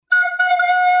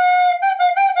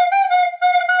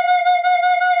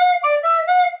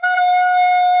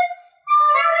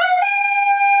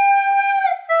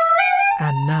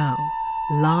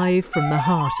Live from the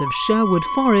heart of Sherwood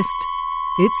Forest,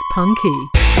 it's Punky.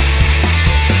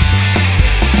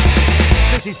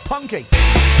 This is Punky.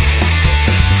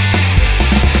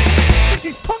 This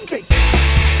is Punky.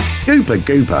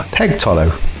 Gooper. Peg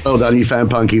Tollo. Well done, you found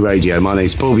Punky Radio. My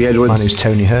name's Paul B. Edwards. My name's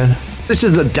Tony Hearn. This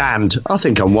is The Damned. I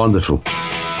think I'm wonderful.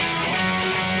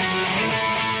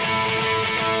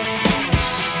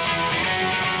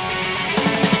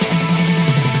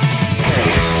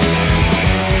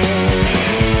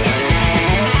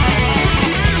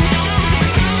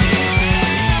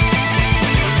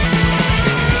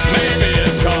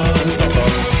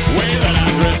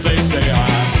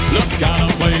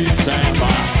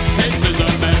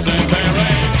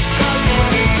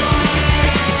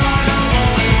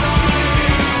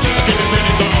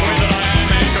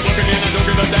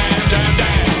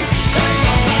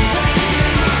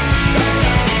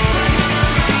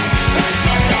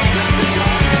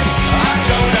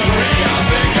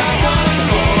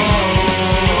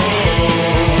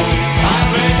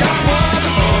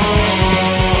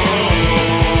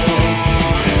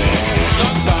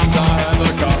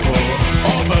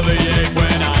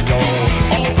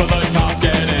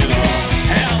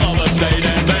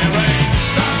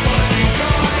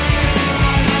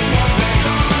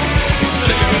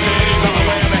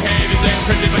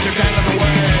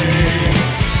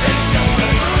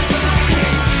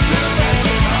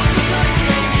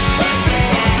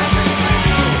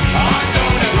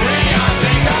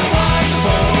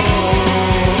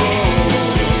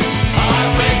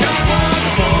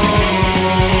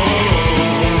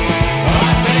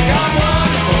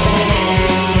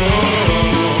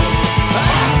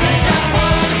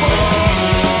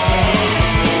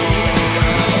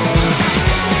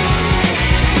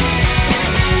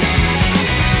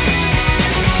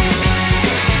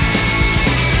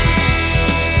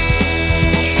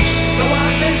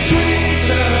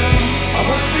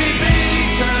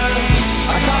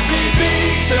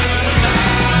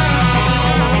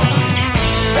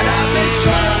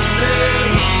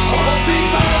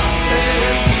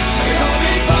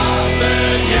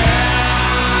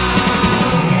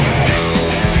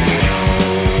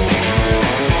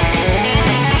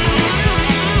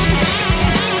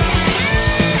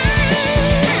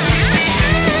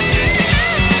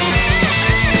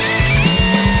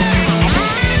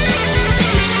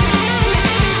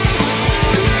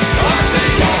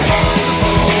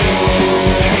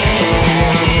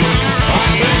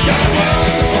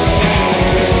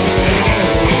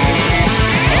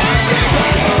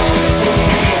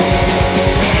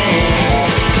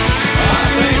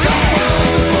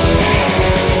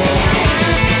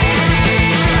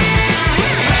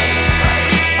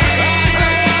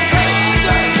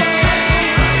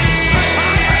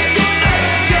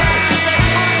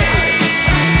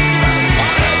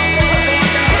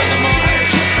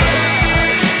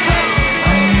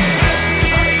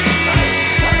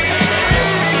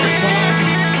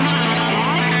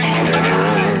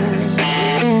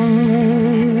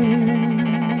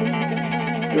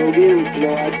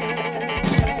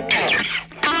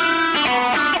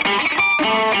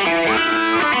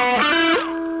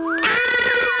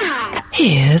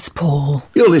 Here's Paul.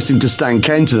 You're listening to Stan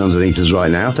Kenton underneath us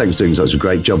right now. Thanks for doing such a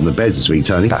great job on the beds this week,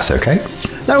 Tony. That's okay.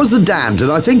 That was The Damned,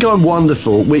 and I think I'm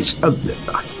wonderful, which,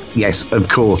 yes, of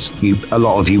course, a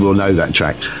lot of you will know that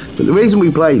track. But the reason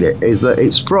we played it is that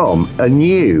it's from a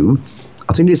new,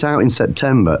 I think it's out in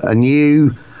September, a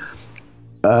new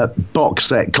box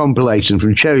set compilation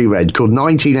from Cherry Red called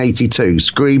 1982,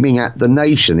 Screaming at the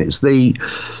Nation. It's the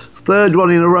third one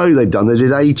in a row they've done. They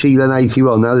did 80, then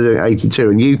 81, now they're doing 82,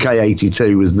 and UK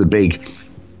 82 was the big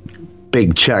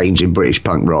change in British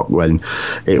punk rock when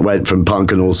it went from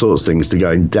punk and all sorts of things to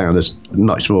going down as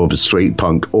much more of a street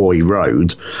punk oi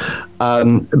road.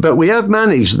 But we have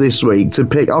managed this week to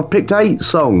I've picked 8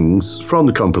 songs from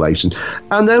the compilation,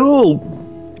 and they're all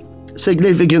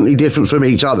significantly different from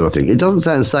each other. I think it doesn't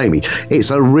sound samey. It's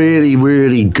a really,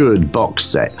 really good box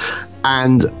set,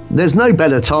 and there's no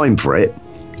better time for it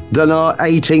than our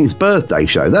 18th birthday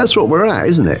show. That's what we're at,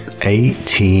 isn't it?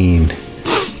 18.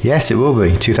 Yes, it will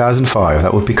be. 2005,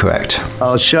 that would be correct.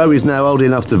 Our show is now old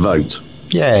enough to vote.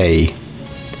 Yay.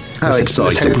 How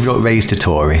exciting. Let's hope we've not raised a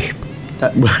Tory.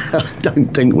 I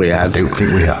don't think we have. I don't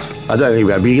think we have. But you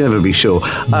can never be sure.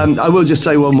 I will just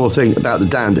say one more thing about The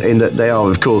Damned, in that they are,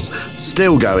 of course,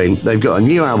 still going. They've got a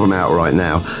new album out right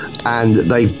now, and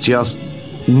they've just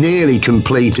nearly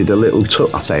completed a little tour.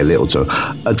 I say a little tour.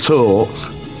 A tour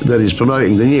that is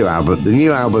promoting the new album. The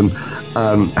new album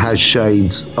has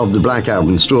shades of the Black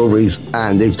Album, Strawberries,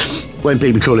 and it's when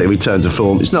people call it a return to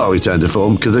form, it's not a return to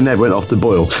form because they never went off the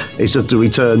boil. It's just a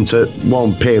return to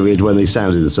one period when they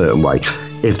sounded a certain way,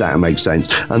 if that makes sense.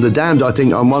 And The Damned, I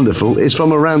think I'm Wonderful, is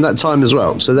from around that time as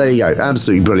well. So there you go,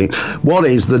 absolutely brilliant. What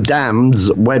is The Damned's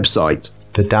website?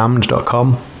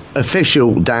 thedamned.com.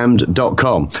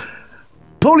 Officialdamned.com.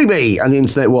 Paulie B and the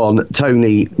Internet One,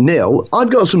 Tony Nil, I've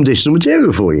got some additional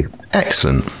material for you.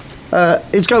 Excellent.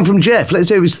 It's come from Jeff. Let's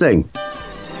hear his thing.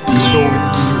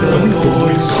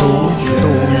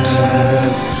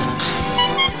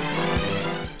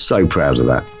 So proud of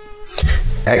that.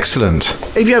 Excellent.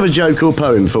 If you have a joke or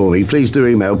poem for me, please do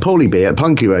email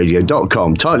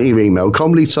paulieb@punkyradio.com. Title your email,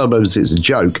 comedy suburbs if it's a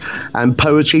joke, and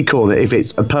poetry corner if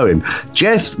it's a poem.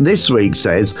 Jeff this week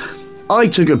says, I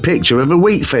took a picture of a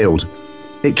wheat field.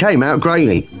 It came out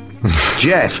grainy.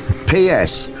 Jeff,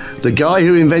 P.S. The guy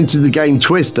who invented the game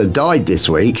Twister died this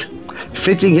week.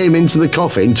 Fitting him into the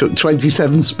coffin took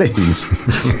 27 spins.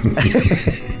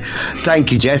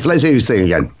 Thank you, Jeff. Let's hear his thing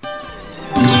again.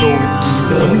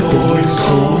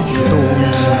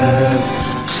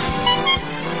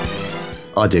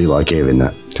 I do like hearing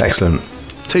that. Excellent.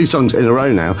 2 songs in a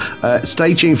row now.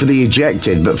 Stay tuned for The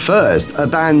Ejected. But first, a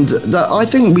band that I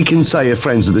think we can say are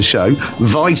friends of the show,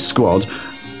 Vice Squad.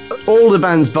 All the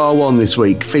bands bar one this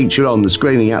week feature on the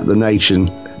Screaming at the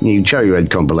Nation new Cherry Red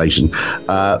compilation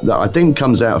that I think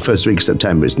comes out first week of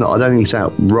September. It's not. I don't think it's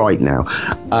out right now.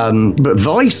 But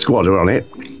Vice Squad are on it.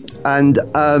 And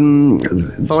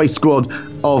Vice Squad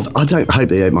of, I hope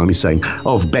they don't mind me saying,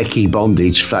 of Becky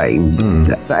Bondage fame.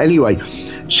 But anyway,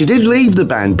 she did leave the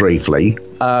band briefly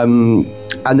and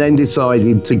then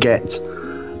decided to get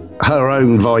her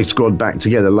own Vice Squad back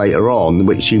together later on,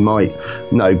 which you might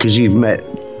know because you've met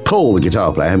Paul, the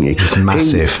guitar player, haven't you? It's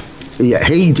massive.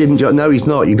 He didn't. No, he's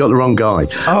not. You've got the wrong guy.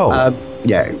 Oh.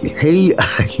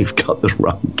 You've got the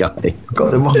wrong guy.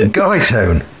 Got the wrong guy,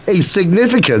 Tone. He's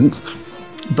significant,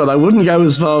 but I wouldn't go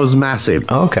as far as massive.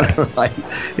 Okay. Right?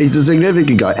 He's a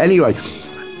significant guy. Anyway,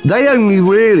 they only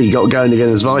really got going again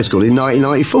as Vice Squad in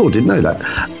 1994. Didn't know that.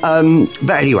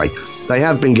 But anyway, they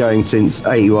have been going since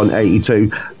 81,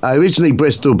 82. Originally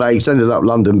Bristol based, ended up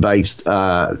London based.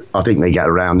 I think they get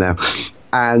around now.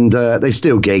 And they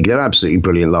still gig. They're absolutely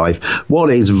brilliant live. What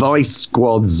is Vice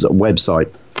Squad's website?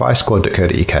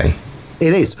 vicesquad.co.uk.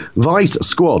 It is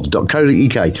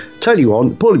vicesquad.co.uk. Tony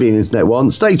One, Paulie B and Internet One.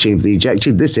 Stay tuned for The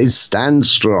Ejected. This is Stand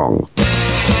Strong.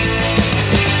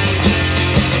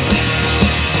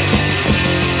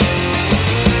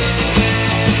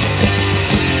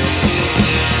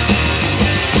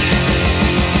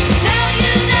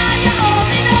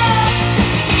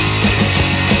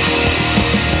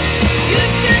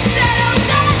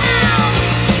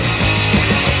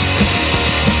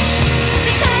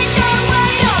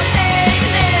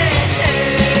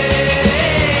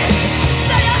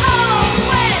 So you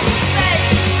always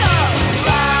face the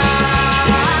right.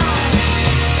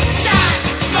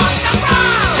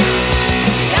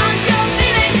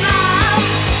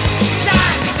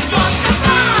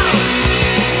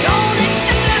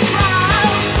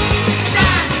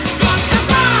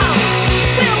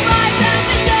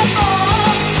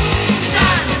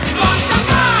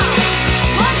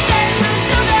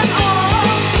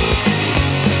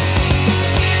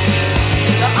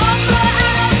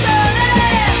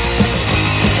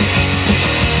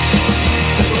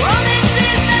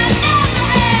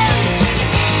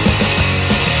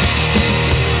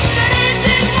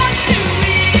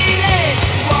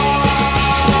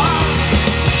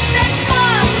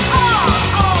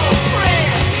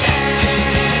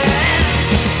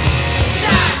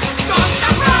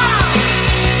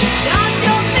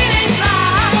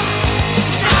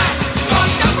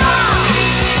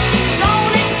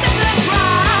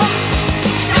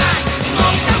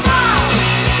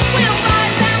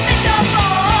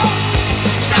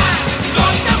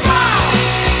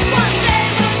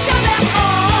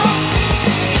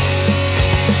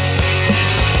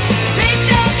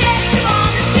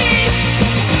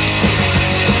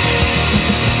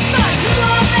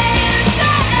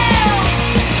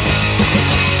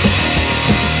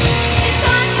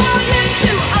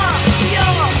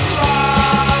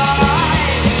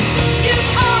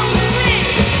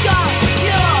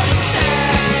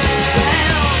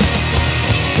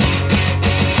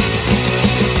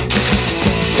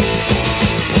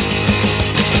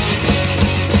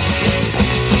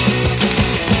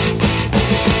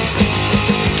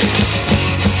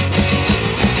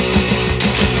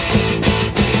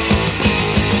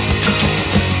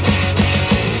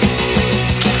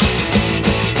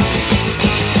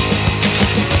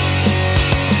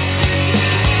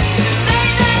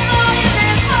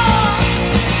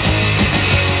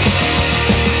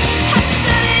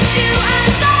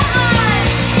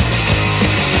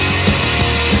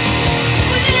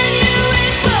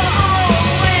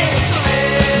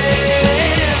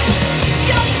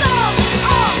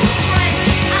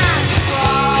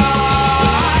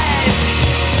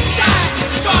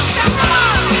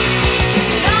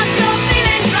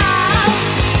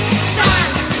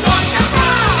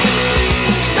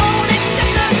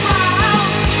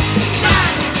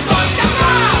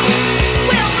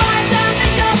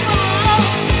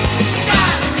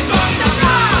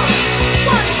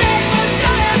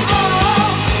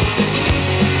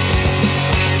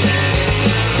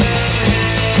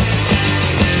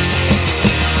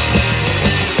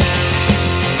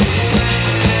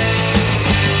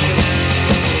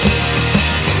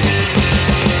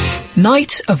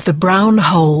 Night of the Brown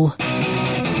Hole.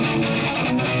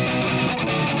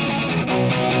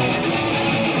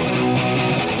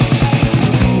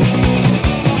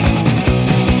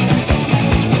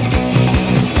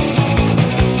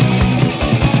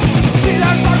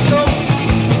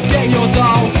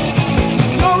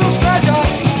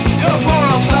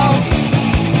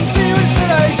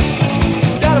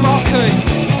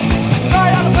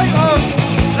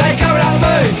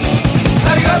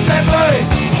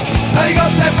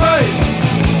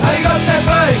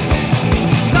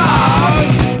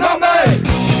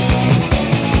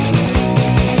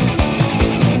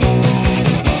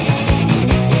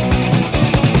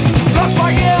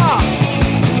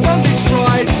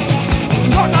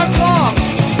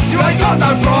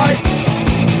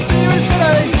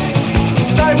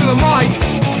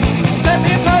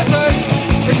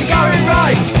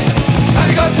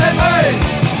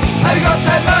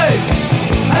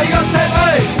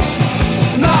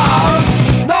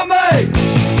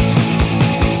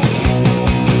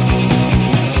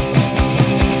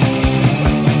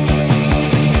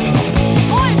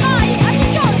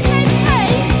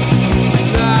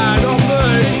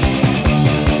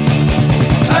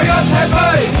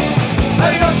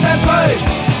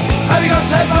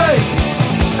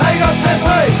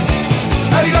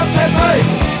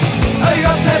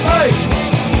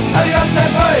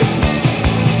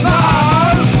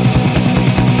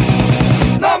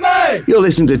 You're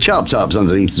listening to Chop Tops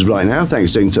underneath us right now.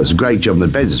 Thanks for doing such a great job on the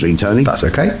beds this week, Tony. That's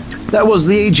okay. That was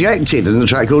The Ejected and a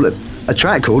track called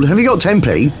Have You Got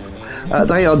 10p?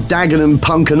 They are Dagenham,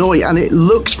 Punky, and it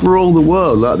looks for all the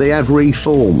world like they have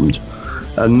reformed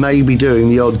and maybe doing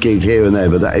the odd gig here and there,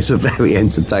 but that is a very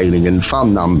entertaining and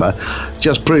fun number,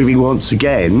 just proving once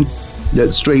again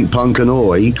that Street Punk and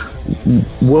Oi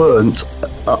weren't,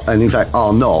 and in fact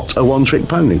are not, a one-trick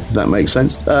pony, if that makes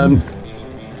sense.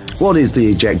 What is The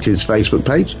Ejected's Facebook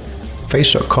page?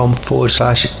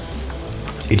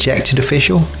 Facebook.com/Ejected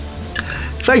Official.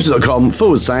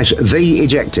 Facebook.com/The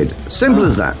Ejected. Simple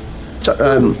as that.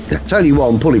 Tony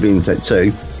 1, Pulley Bean said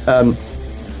 2.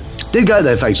 Do go to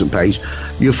their Facebook page.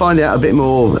 You'll find out a bit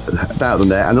more about them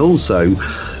there, and also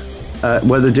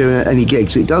whether they're doing any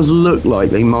gigs. It does look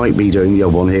like they might be doing the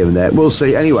odd one here and there. We'll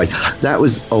see. Anyway, that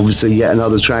was obviously yet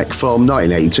another track from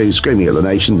 1982, Screaming at the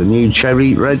Nation, the new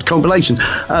Cherry Red compilation.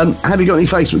 Have you got any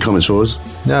Facebook comments for us?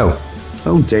 No.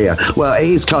 Oh dear. Well, it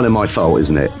is kind of my fault,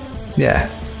 isn't it? Yeah.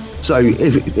 So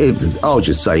if I'll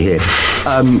just say here,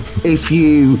 if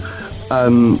you,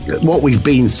 what we've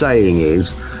been saying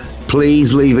is,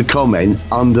 please leave a comment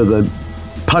under the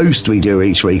post we do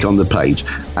each week on the page.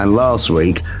 And last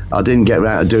week I didn't get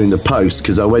around to doing the post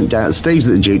because I went down to Steve's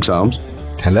at the Duke's Arms.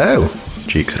 Hello,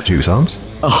 Duke's Arms.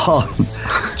 On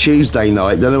Tuesday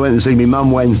night. Then I went to see my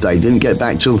mum Wednesday. Didn't get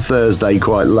back till Thursday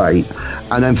quite late,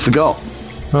 and then forgot.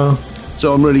 Oh.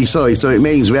 So I'm really sorry. So it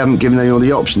means we haven't given anyone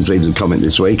the option to leave a comment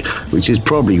this week, which is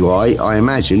probably why I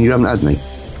imagine you haven't had any.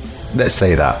 Let's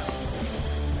say that.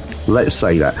 Let's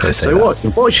say that. So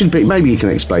what should be, maybe you can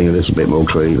explain a little bit more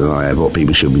clearly than I have what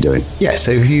people should be doing. Yeah,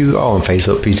 so if you are on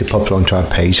Facebook, please pop along to our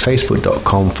page,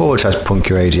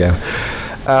 facebook.com/Punky Radio.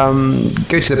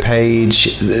 Go to the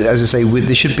page. As I say,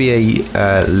 there should be a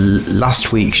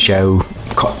last week's show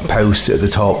post at the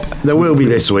top. There will be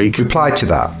this week. Reply to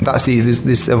that. That's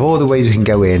there's of all the ways we can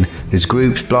go in. There's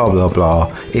groups, blah blah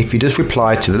blah. If you just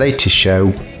reply to the latest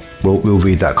show, we'll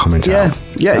read that comment out.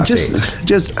 Yeah. Just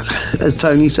as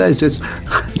Tony says, just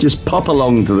pop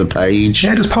along to the page.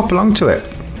 Yeah, just pop along to it.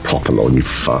 Pop along, you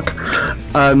fuck.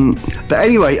 But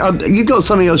anyway, you've got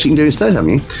something else you can do instead, haven't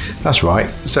you? That's right.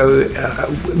 So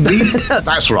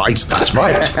That's right.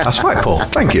 That's right, Paul.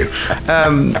 Thank you.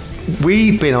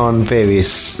 We've been on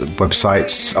various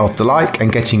websites of the like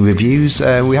and getting reviews.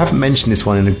 We haven't mentioned this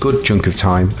one in a good chunk of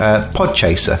time.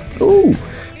 Podchaser. Ooh.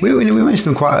 We mention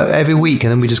them quite every week, and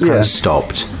then we just kind of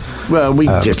stopped. Well, we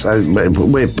just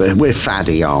we're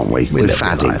faddy, aren't we? We're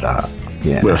faddy. Like that.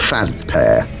 Yeah. We're a fad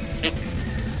pair.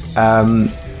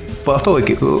 But I thought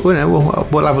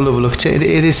we'll have a look at it.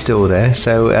 It is still there.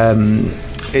 So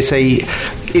it's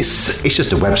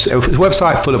just a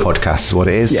website full of podcasts. Is what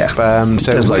it is. Yeah.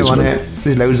 So there's loads on it.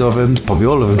 There's loads of them. Probably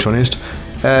all of them, to be honest.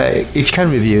 If you can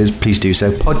review us, please do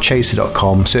so.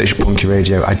 Podchaser.com, search Punky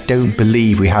Radio. I don't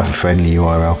believe we have a friendly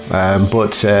URL,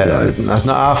 but that's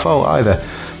not our fault either.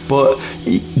 But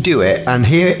do it, and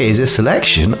here is a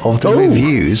selection of the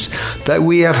reviews that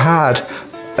we have had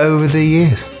over the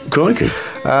years. Crikey.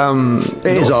 It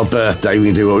is our birthday. We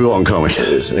can do what we want, can't we?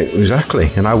 Exactly.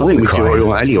 And I think we do what we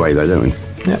want anyway, though, don't we?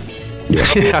 Yeah.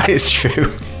 Yeah, it's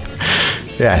true.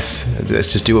 Yes.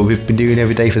 Let's just do what we've been doing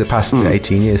every day for the past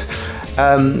 18 years.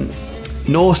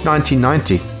 Norse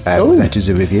 1990 letters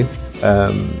of review.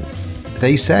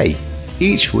 They say,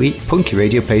 each week, Punky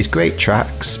Radio plays great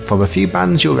tracks from a few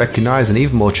bands you'll recognise and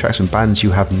even more tracks from bands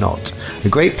you have not. A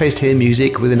great place to hear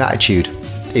music with an attitude.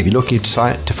 If you're looking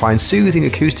to find soothing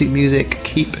acoustic music,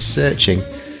 keep searching.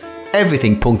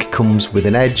 Everything Punky comes with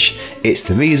an edge. It's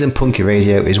the reason Punky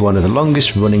Radio is one of the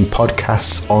longest running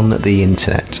podcasts on the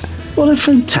internet. What a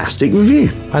fantastic review.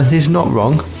 And he's not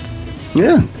wrong.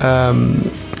 Yeah.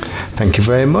 Thank you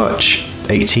very much.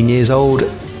 18 years old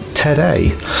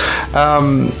today.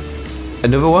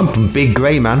 Another one from Big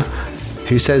Grey Man,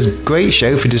 who says, great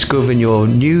show for discovering your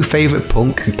new favourite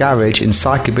punk, garage and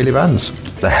psychobilly bands.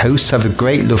 The hosts have a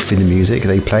great love for the music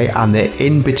they play, and their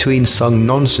in-between song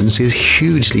nonsense is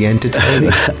hugely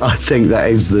entertaining. I think that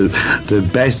is the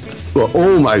best, well,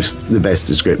 almost the best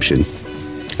description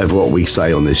of what we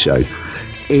say on this show.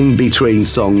 In between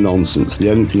song nonsense. The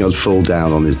only thing I'd fall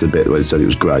down on is the bit where it said it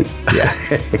was great. Yeah.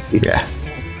 Yeah.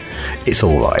 It's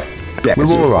all right. Yeah, we're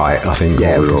all right, I think.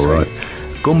 Yeah, we're all right.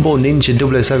 Gumball Ninja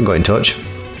 007 got in touch.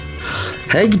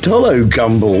 Heg Tolo,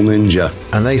 Gumball Ninja.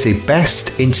 And they say,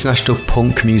 best international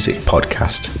punk music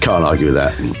podcast. Can't argue with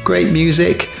that. Great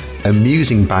music,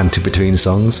 amusing banter between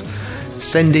songs.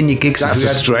 Send in your gigs. That's a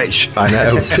stretch. I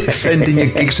know. Send in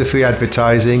your gigs for free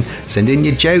advertising. Send in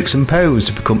your jokes and poems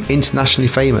to become internationally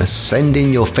famous. Send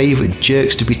in your favourite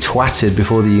jerks to be twatted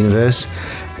before the universe.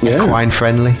 Yeah. Equine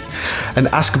friendly. And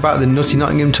ask about the Nutty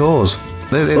Nottingham tours.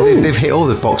 They've hit all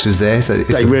the boxes there. So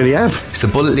they really have. It's the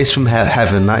bullet list from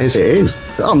heaven, that is. It is.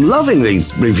 I'm loving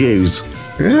these reviews.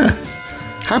 Yeah.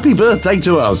 Happy birthday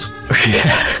to us.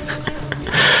 Yeah.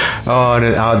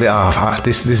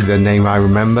 This is the name I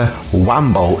remember.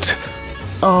 Wambolt.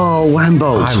 Oh,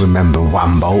 Wambolt. I remember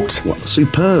Wambolt. What,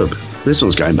 superb. This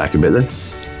one's going back a bit then.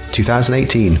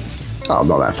 2018. Oh,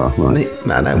 not that far. Right.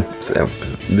 I know. So,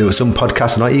 there were some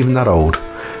podcasts not even that old.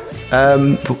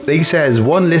 He says,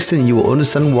 one listen, you will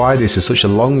understand why this is such a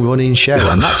long-running show,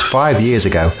 and that's 5 years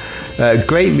ago.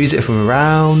 Great music from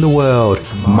around the world,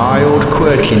 mild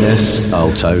quirkiness.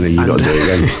 Oh, Tony, you got to do it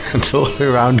again. And all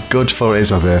around good fun.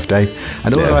 It's my birthday,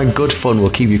 and all around good fun will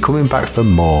keep you coming back for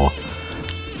more.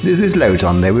 There's loads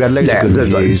on there. We had loads of good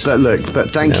reviews. But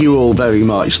thank you all very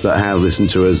much that have listened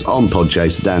to us on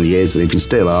Podchaser down the years, and if you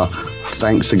still are,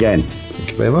 thanks again.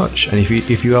 Thank you very much. And if you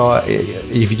do feel like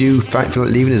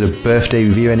leaving us a birthday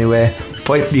review anywhere,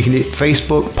 you can do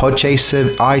Facebook, Podchaser,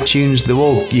 iTunes.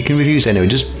 You can review us anywhere.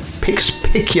 Just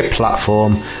pick your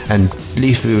platform and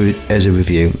leave it as a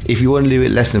review. If you want to do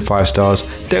it less than 5 stars,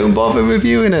 don't bother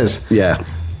reviewing us. Yeah,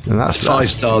 and that's 5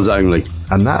 stars only.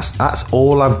 And that's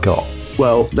all I've got.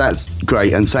 Well, that's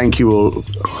great, and thank you all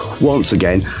once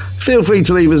again. Feel free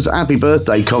to leave us happy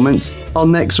birthday comments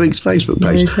on next week's Facebook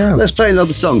page. Let's play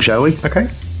another song, shall we? Okay.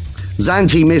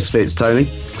 Zante Misfits, Tony.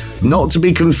 Not to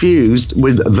be confused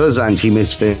with the Zante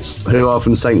Misfits, who are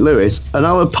from St. Louis, and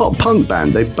are a pop punk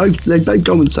band. They've both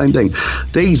gone with the same thing.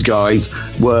 These guys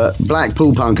were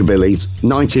Blackpool Punkabillys,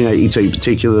 1982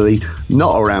 particularly,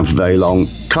 not around for very long,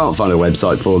 can't find a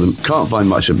website for them, can't find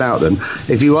much about them.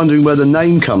 If you're wondering where the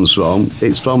name comes from,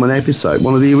 it's from an episode,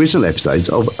 one of the original episodes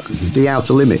of The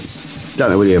Outer Limits. Don't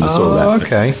know whether you ever saw that. Oh,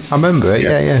 okay. I remember it,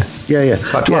 yeah.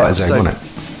 Like Twilight Zone, wasn't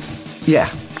it?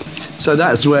 Yeah. So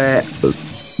that's where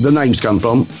the names come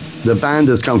from. The band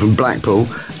has come from Blackpool,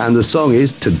 and the song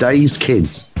is Today's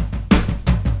Kids.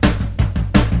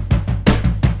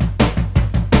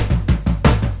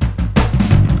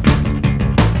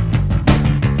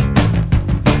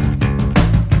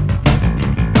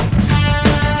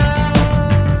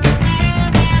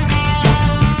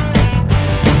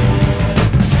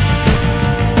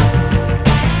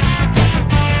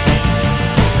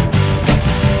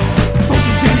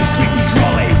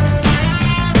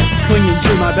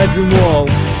 Bedroom wall.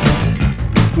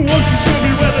 Won't you show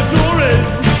me where the door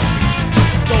is,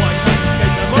 so I can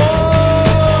escape them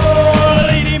all?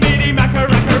 Leedy meedy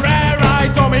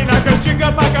macaracararai, Tommy naka chicka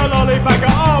baka lolly baka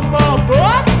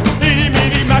what? Leedy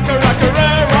meedy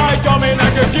macaracararai, Tommy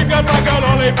naka chicka baka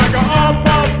lolly baka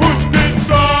push kid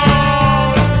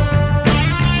songs.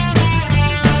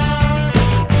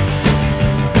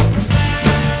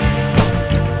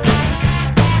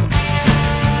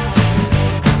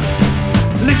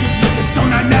 Lickers so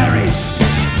nightmarish,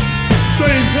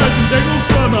 saying pleasant Degel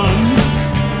sermon,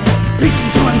 preaching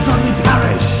to ungodly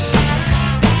parish.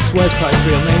 Swears Christ's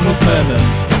real name was Herman.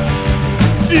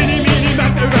 Eeny meeny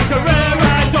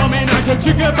macaracararai, Tommy naka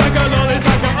chicka baka lolly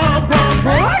baka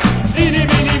what? Eeny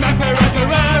meeny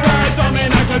macaracararai, Tommy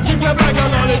naka chicka baka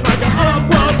lolly baka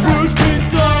push kid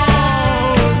songs.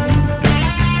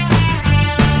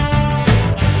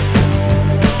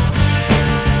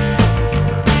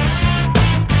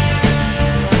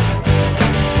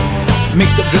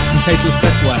 Mixed up drips and tasteless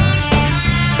bestware.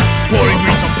 Pouring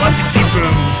grease on plastic seafood.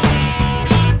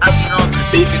 Astronauts with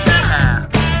beads in their hair.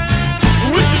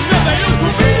 Wishing that they all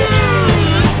could be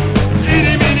nude.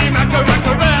 Eeny, meeny, macka,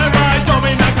 racka, rare,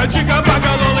 Tommy, nacka, chicka,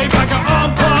 backa, lolly, backa,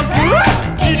 pop.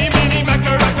 Eeny, meeny,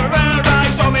 macka, racka, rare,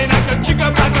 Tommy, nacka,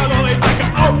 chicka, backa, lolly, backa,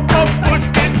 pop, push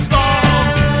in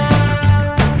songs.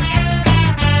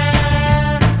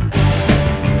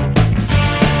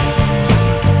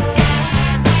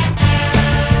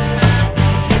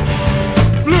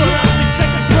 Blue elastic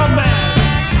sexy drum man.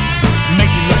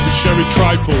 Making love to sherry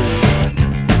trifles.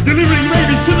 Delivering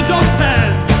rabies to the dog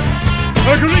pen.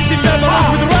 Greeting them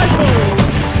off with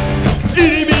rifles.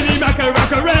 Eeny, meeny, macka,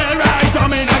 racka, rare,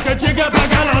 Tommy, nacka, chicka,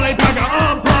 backa, lolly, backa,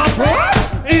 pop.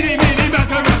 Eeny, meeny,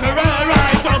 macka, racka,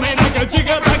 rare, Tommy, nacka,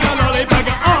 chicka, backa, lolly,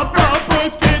 backa, pop,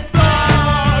 push kid songs.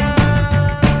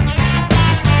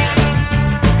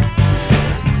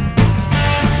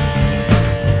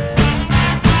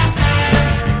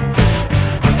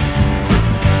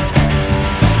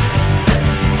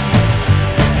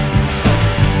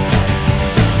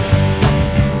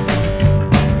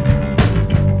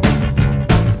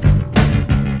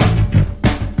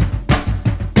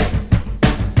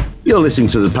 You're listening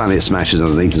to the Planet Smashers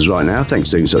underneath us right now.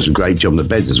 Thanks for doing such a great job on the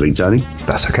beds this week, Tony.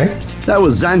 That's okay. That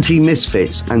was Zante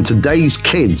Misfits and Today's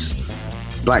Kids,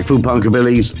 Blackpool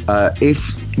Punkabilly's.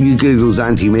 If you Google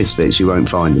Zante Misfits, you won't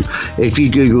find them. If you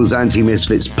Google Zante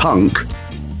Misfits Punk,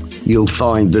 you'll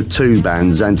find the two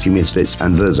bands, Zante Misfits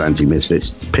and the Zante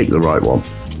Misfits. Pick the right one.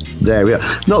 There we are.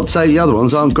 Not to say the other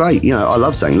ones aren't great. You know, I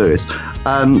love St. Louis.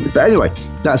 But anyway,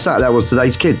 that's that. That was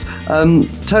Today's Kids.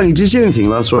 Tony, did you do anything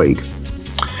last week?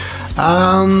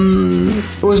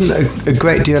 It wasn't a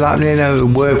great deal happening. You know,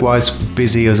 work-wise,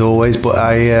 busy as always. But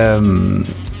I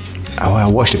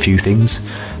watched a few things.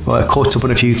 Well, I caught up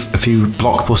on a few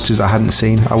blockbusters I hadn't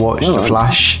seen. I watched The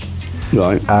Flash,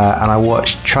 right, and I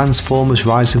watched Transformers: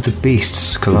 Rise of the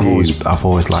Beasts because I've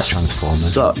always liked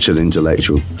Transformers. Such an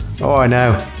intellectual. Oh, I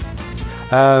know.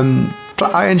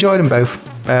 I enjoyed them both.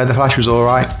 The Flash was all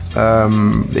right.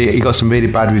 He got some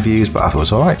really bad reviews, but I thought it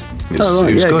was all right. It was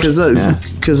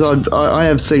because I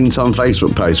have seen some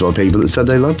Facebook posts by people that said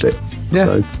they loved it. Yeah,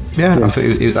 so, I thought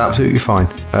it was absolutely fine.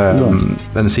 Then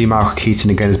to see Michael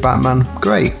Keaton again as Batman,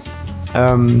 great.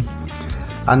 And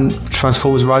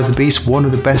Transformers: Rise of the Beast, one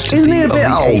of the best. Isn't he a bit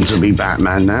old to be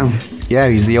Batman now? Yeah,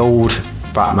 he's the old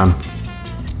Batman.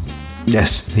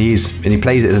 Yes, he is, and he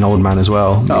plays it as an old man as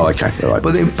well. Oh, okay, all right.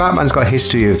 But Batman's got a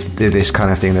history of this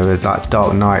kind of thing. Like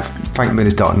Dark Knight, Frank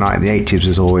Miller's Dark Knight in the 80s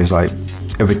was always like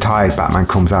a retired Batman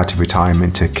comes out of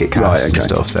retirement to kick ass and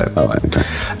stuff. So,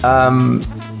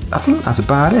 I think that's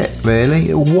about it,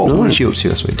 really. What was you up to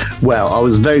this week? Well, I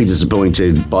was very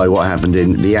disappointed by what happened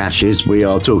in the Ashes. We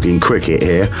are talking cricket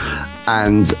here,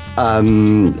 and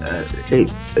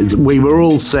we were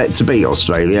all set to beat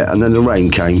Australia, and then the rain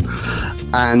came.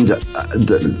 And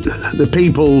the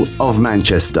people of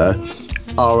Manchester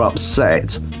are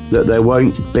upset that there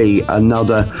won't be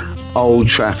another Old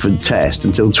Trafford test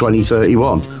until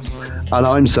 2031. And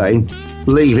I'm saying,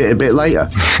 leave it a bit later.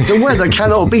 The weather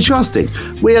cannot be trusted.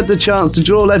 We had the chance to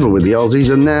draw level with the Aussies,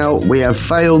 and now we have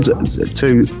failed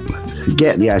to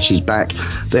get the Ashes back.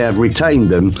 They have retained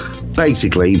them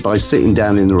basically by sitting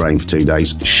down in the rain for 2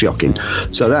 days. Shocking.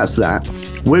 So that's that.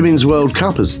 Women's World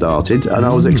Cup has started, and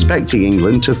I was expecting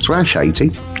England to thrash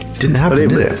Haiti. Didn't happen,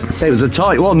 did it? It was a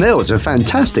tight 1-0. It's a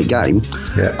fantastic game.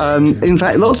 Yeah. In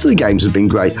fact, lots of the games have been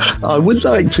great. I would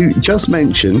like to just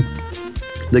mention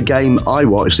the game I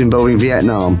watched involving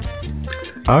Vietnam.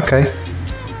 Okay.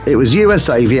 It was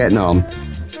USA-Vietnam.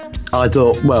 I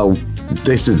thought, well,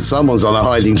 someone's on a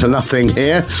hiding to nothing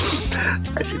here.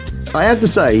 I have to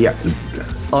say,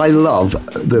 I love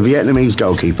the Vietnamese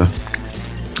goalkeeper.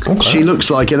 Okay. She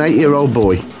looks like an 8-year-old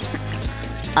boy,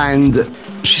 and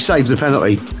she saves a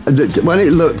penalty.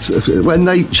 When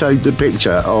they showed the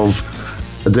picture of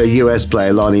the US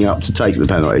player lining up to take the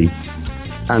penalty,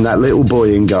 and that little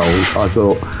boy in goal, I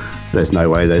thought, there's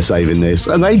no way they're saving this,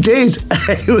 and they did.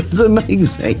 It was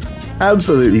amazing,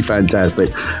 absolutely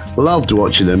fantastic. Loved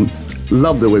watching them.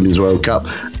 Loved the Women's World Cup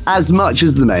as much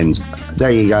as the men's.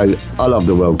 There you go. I love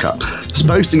the World Cup.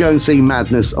 Supposed to go and see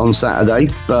Madness on Saturday,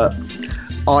 but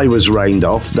I was rained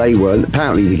off. They weren't.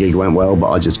 Apparently the gig went well, but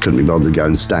I just couldn't be bothered to go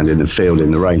and stand in the field in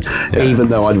the rain, even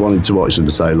though I'd wanted to watch them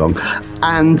for so long.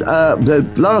 And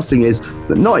the last thing is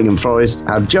that Nottingham Forest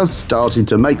have just started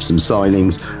to make some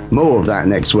signings. More of that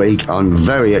next week. I'm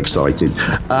very excited.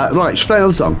 Right, should we play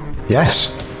another song?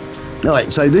 Yes. All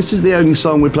right, so this is the only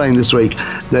song we're playing this week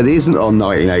that isn't on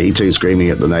 1982 Screaming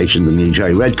at the Nation, the New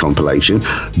J Red compilation,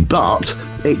 but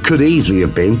it could easily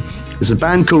have been. It's a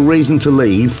band called Reason to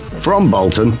Leave from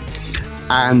Bolton,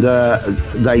 and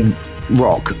they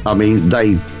rock. I mean,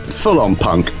 they full-on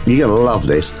punk. You're going to love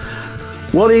this.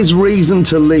 What is Reason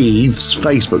to Leave's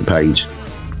Facebook page?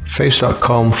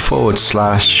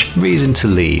 Facebook.com/reason to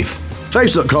leave.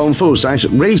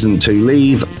 Facebook.com/reason to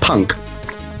leave punk.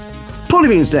 Paulie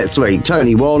Beans next week,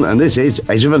 Tony 1, and this is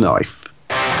Edge of a Knife.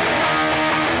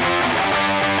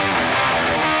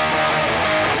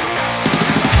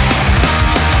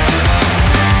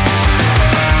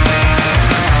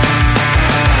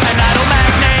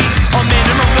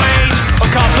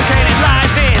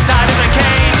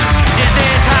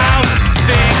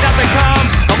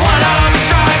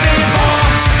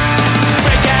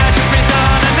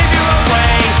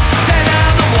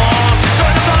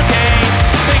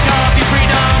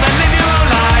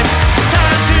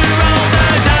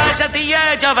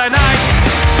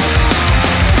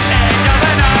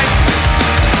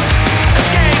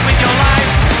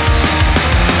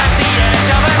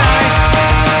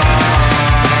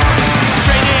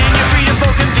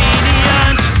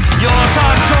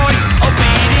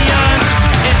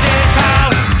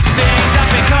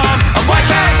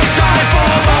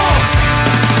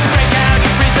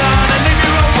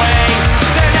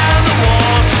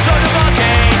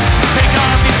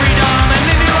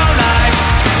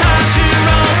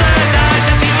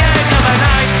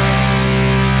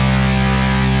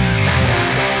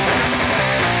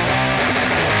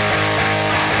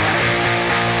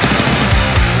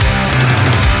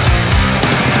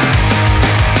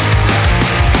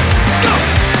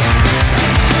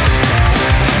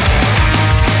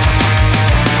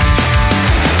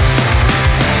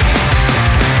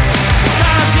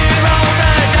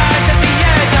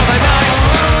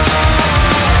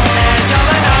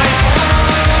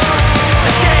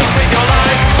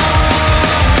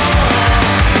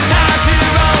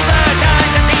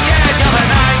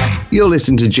 You're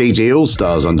listening to GG All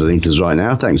Stars underneath us right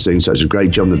now. Thanks for doing such a great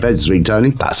job on the bed this week,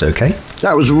 Tony. That's okay.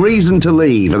 That was Reason to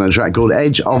Leave and a track called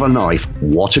Edge of a Knife.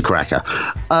 What a cracker.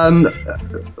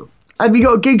 Have you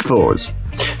got a gig for us?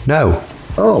 No.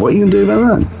 Oh, what are you going to do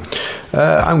about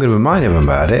that? I'm going to remind him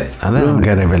about it, and then I'm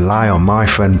going to rely on my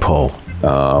friend Paul.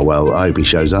 Well, I hope he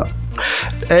shows up.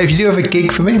 If you do have a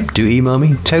gig for me, do email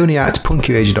me,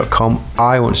 tony@punkyradio.com.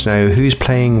 I want to know who's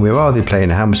playing, where are they playing,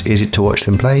 how much is it to watch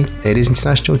them play. It is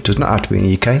international, it does not have to be in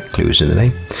the UK, clues in the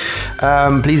name.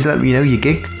 Please let me know your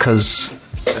gig, because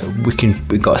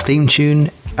we've got a theme tune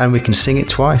and we can sing it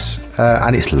twice,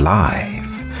 and it's live.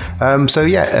 It's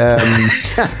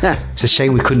a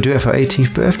shame we couldn't do it for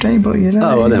 18th birthday, but you know.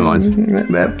 Oh, well, never mind.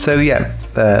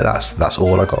 That's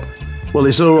all I got. Well,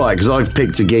 it's all right, because I've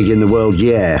picked a gig in the world,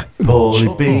 yeah.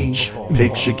 Paulie Beach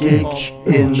picks a gig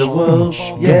in the world,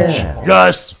 yeah.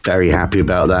 Yes. Very happy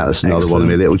about that. That's another one of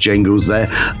my little jingles there.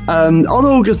 On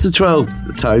August the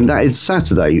 12th, Tone, that is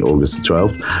Saturday, August the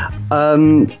 12th,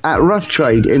 at Rough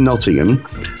Trade in Nottingham,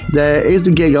 there is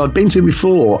a gig I've been to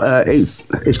before.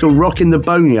 It's called Rockin' the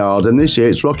Boneyard, and this year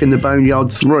it's Rockin' the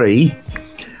Boneyard 3.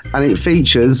 And it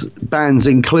features bands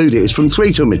included. It's from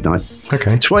 3 till midnight.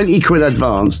 Okay. 20 quid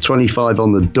advance, 25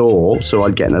 on the door. So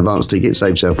I'd get an advance ticket,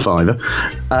 save yourself £5.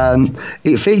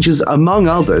 It features, among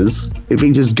others, it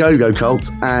features Go-Go Cult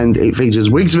and it features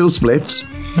Wigsville Spliffs.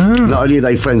 Not only are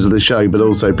they friends of the show, but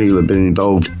also people have been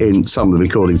involved in some of the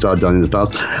recordings I've done in the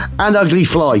past. And Ugly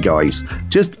Fly Guys,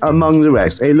 just among the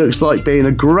rest. It looks like being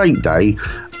a great day.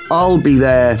 I'll be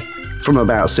there from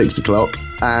about 6 o'clock.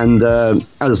 And as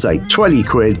I say, 20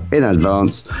 quid in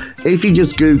advance. If you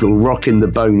just Google Rockin' the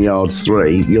Boneyard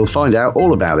 3, you'll find out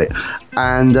all about it.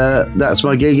 And that's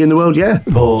my gig in the world, yeah.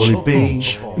 Paulie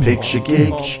Beach picks a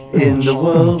gig in the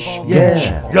world,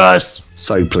 yeah. Yes.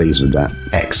 So pleased with that.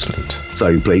 Excellent.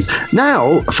 So pleased.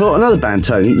 Now, for another band,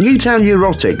 Tony, Newtown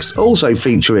Neurotics, also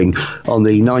featuring on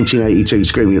the 1982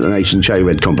 Screaming at the Nation Cherry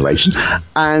Red compilation.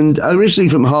 And originally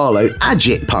from Harlow,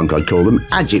 Agit Punk, I'd call them,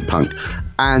 Agit Punk.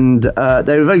 And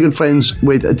they were very good friends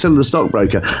with Attila the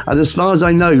Stockbroker. And as far as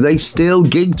I know, they still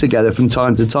gig together from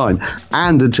time to time.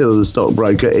 And Attila the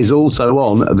Stockbroker is also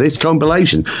on this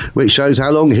compilation, which shows how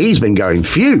long he's been going.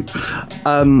 Phew!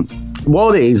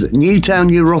 What is Newtown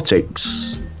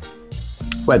Neurotics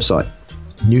website?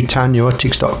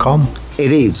 newtownneurotics.com.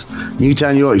 It is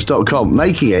newtownneurotics.com.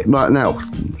 Making it right now.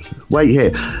 Wait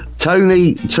here.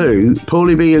 Tony 2,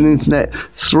 Paulie B and Internet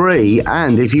 3,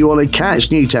 and if you want to catch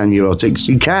Newtown Neurotics,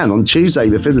 you can on Tuesday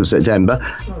the 5th of September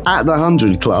at the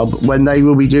 100 Club, when they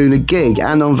will be doing a gig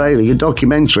and unveiling a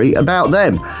documentary about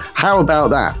them. How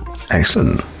about that?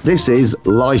 Excellent. This is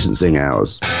Licensing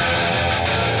Hours.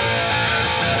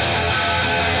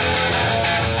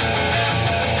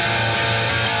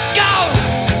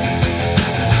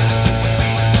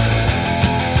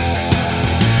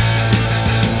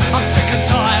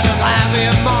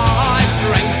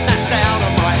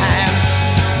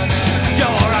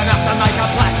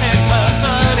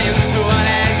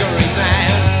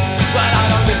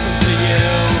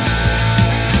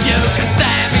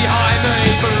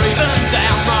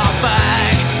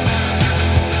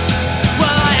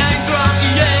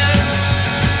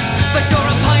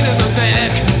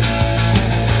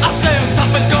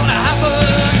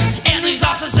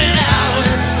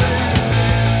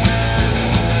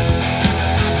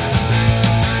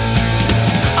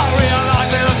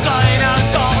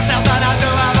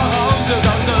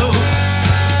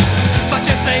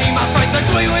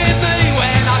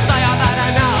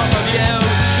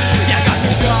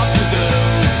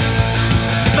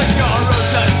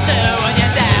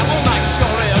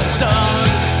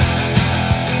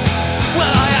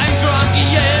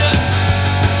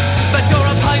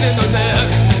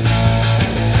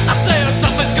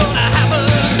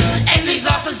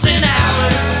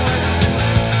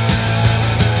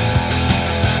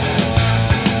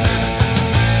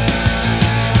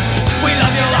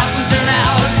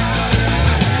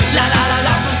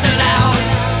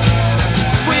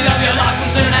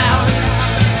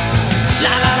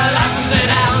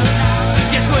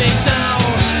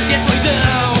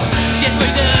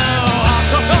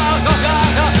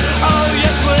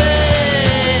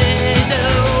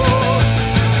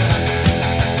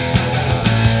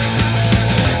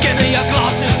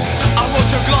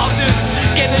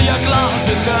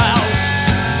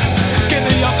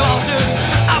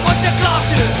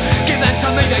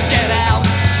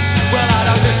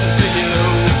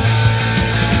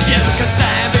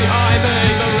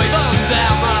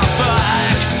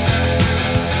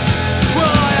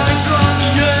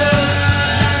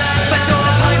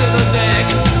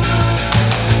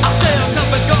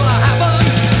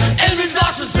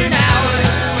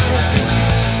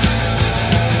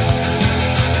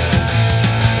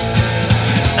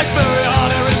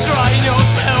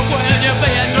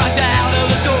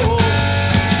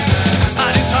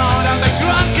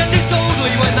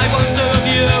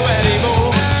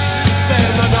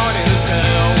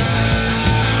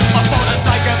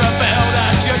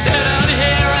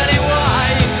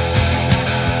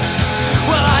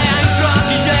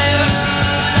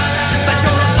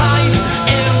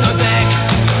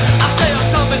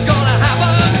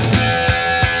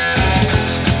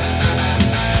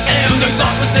 there's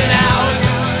losses in ours.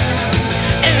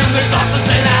 And there's losses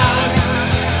in ours.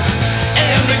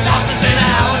 And there's losses in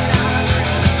ours.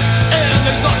 And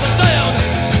there's losses in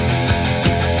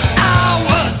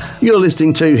ours. You're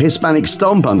listening to Hispanic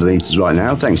Stomp underneath us right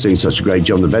now. Thanks for doing such a great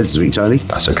job on the beds this week, Tony.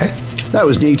 That's okay. That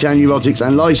was Newtown Neurotics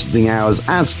and Licensing Hours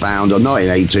as found on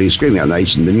 1982 Screaming Out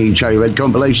Nation, the new Cherry Red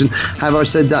compilation. Have I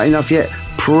said that enough yet?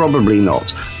 Probably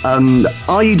not.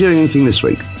 Are you doing anything this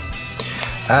week?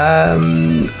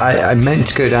 I meant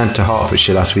to go down to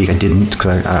Hertfordshire last week. I didn't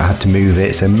because I had to move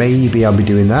it. So maybe I'll be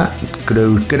doing that. Good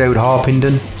old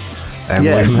Harpenden.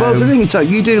 Yeah, well, the thing is,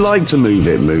 you do like to move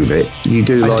it. You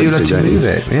do like to move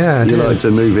it. Yeah, you like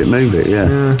to move it.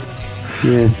 Yeah.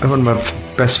 One of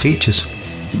my best features.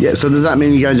 Yeah. So does that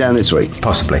mean you're going down this week?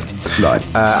 Possibly. Right.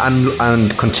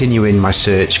 And continuing my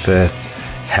search for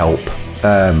help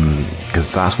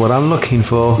because that's what I'm looking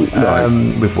for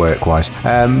with work-wise.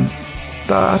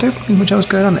 I don't think much else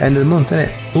going on. End of the month, isn't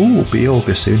it? It'll be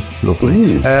August soon.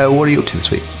 Lovely. What are you up to this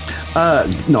week?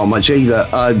 Not much either.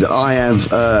 I have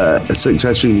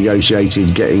successfully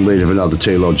negotiated getting rid of another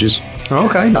 2 lodgers.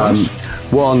 Okay, nice.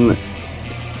 One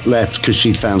left because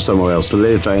she'd found somewhere else to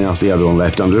live. Fair enough. The other one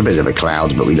left under a bit of a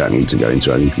cloud, but we don't need to go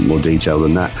into any more detail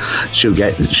than that.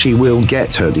 She will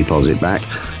get her deposit back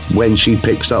when she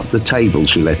picks up the table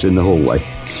she left in the hallway.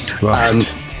 Right.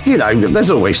 There's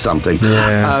always something.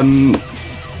 Yeah.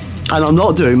 And I'm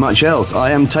not doing much else.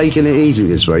 I am taking it easy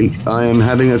this week. I am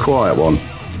having a quiet one.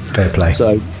 Fair play.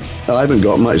 So I haven't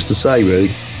got much to say,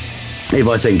 really. If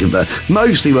I think of it.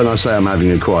 Mostly when I say I'm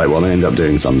having a quiet one, I end up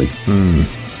doing something.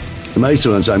 Most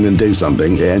of when I say I'm going to do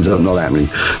something, it ends up not happening.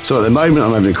 So at the moment,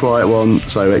 I'm having a quiet one,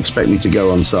 so expect me to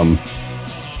go on some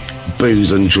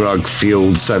booze and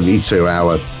drug-fueled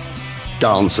 72-hour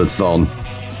dance-a-thon.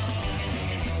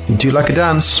 Do you like a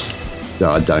dance? No,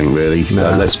 I don't really.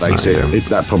 No, let's face I it, don't.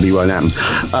 that probably won't happen.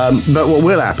 But what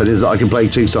will happen is that I can play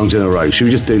 2 songs in a row. Should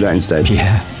we just do that instead?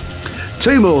 Yeah.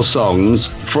 2 more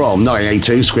songs from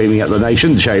 1982, Screaming at the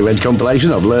Nation, the Cherry Red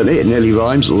compilation. I've learnt it. It nearly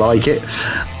rhymes. Like it.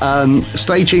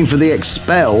 Stay tuned for the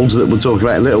Expelled that we'll talk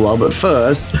about in a little while. But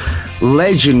first,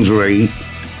 legendary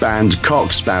band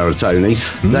Cocksparrow, Tony.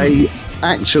 They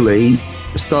actually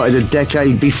started a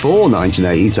decade before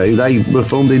 1982. They were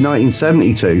formed in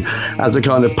 1972 as a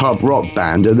kind of pub rock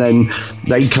band, and then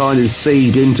they kind of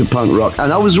seed into punk rock.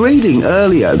 And I was reading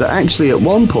earlier that actually at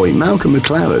one point Malcolm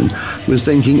McLaren was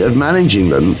thinking of managing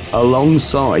them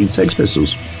alongside Sex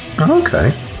Pistols.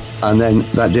 Okay. And then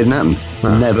that didn't happen.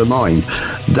 Never mind.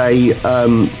 They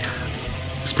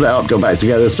split up, got back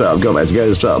together, split up, got back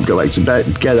together, split up, got back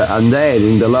together, and then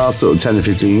in the last sort of 10 or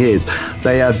 15 years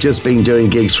they have just been doing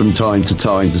gigs from time to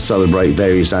time to celebrate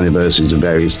various anniversaries of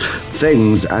various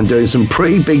things and doing some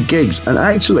pretty big gigs, and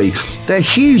actually they're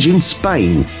huge in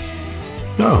Spain.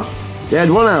 They had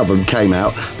one album came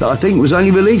out that I think was only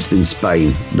released in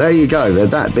Spain. There you go, they're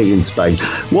that big in Spain.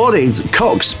 What is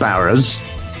Cocksparrow's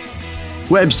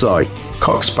website?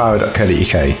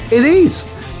 Cocksparrow.co.uk. It is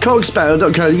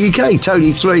cocksparrow.co.uk.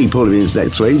 Tony 3, Paulie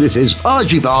Internet 3. This is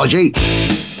Argy Bargy.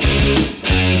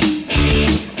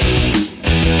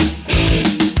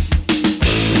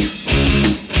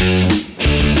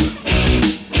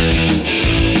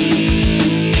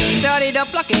 Started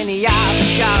up like any other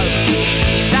show.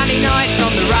 Sunday nights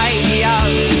on the radio.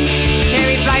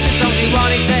 Terry played the songs we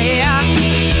wanted to hear,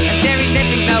 and Terry said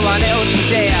things no one else would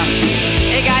dare.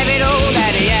 He gave it all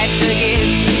that he had to give.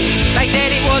 They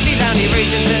said it was his only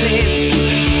reason to live,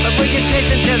 but we just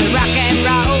listened to the rock and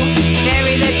roll.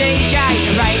 Terry the DJ's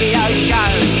a radio show.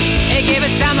 He gave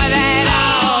us some of that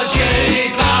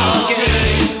Argy Bargy,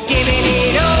 giving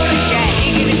it all a chat. He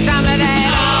gave it some of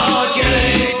that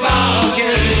Argy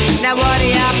Bargy. Now what do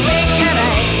you think of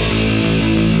that?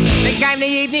 Then came the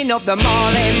evening of the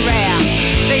Marlin Rare.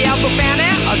 The uncle found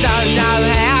out, I don't know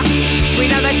how. We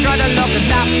know they tried to lock us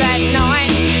up that night,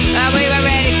 and we were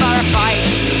ready for a fight.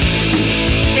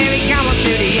 Terry come on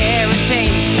to the air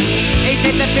routine. He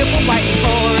said the filth were waiting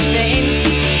for us in.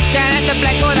 Down at the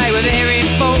Blackboard they were there in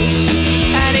force,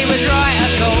 and he was right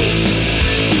of course.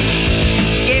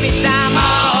 Give it some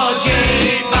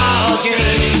Argy Bargy,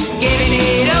 giving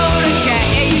it all a chat.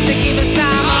 He used to give us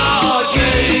some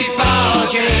Argy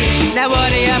Bargy. Now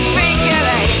what do you think of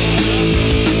that?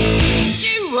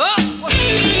 You up?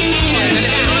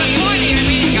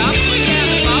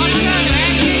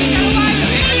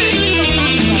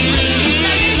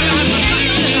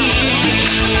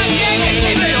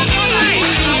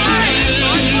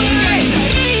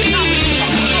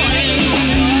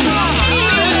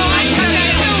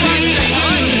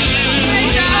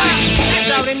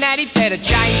 That he better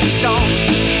change his song.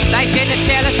 They said to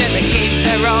tell us that the kids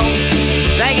are wrong.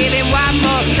 They give him one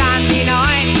more Sunday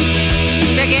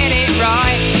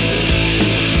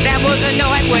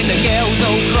when the girls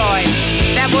all cried.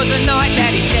 That was the night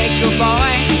that he said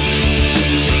goodbye.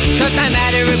 Cause no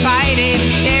matter who paid him,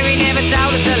 Terry never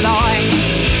told us a lie.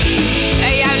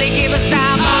 He only give us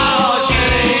some Margie,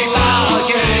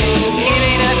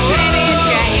 giving us plenty of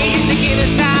chat. He used to give us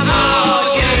some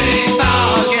Margie.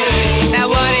 Now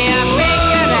what do you think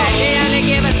of that? He only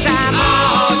give us some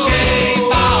Margie.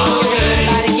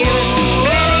 But he give us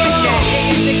plenty of chat.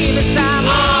 He used to give us some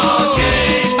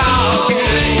Margie.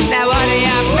 Now what do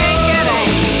you think of that?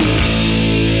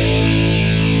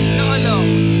 Not a lot.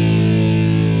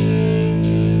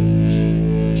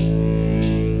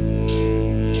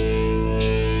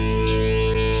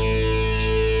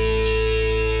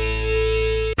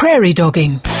 Prairie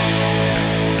dogging.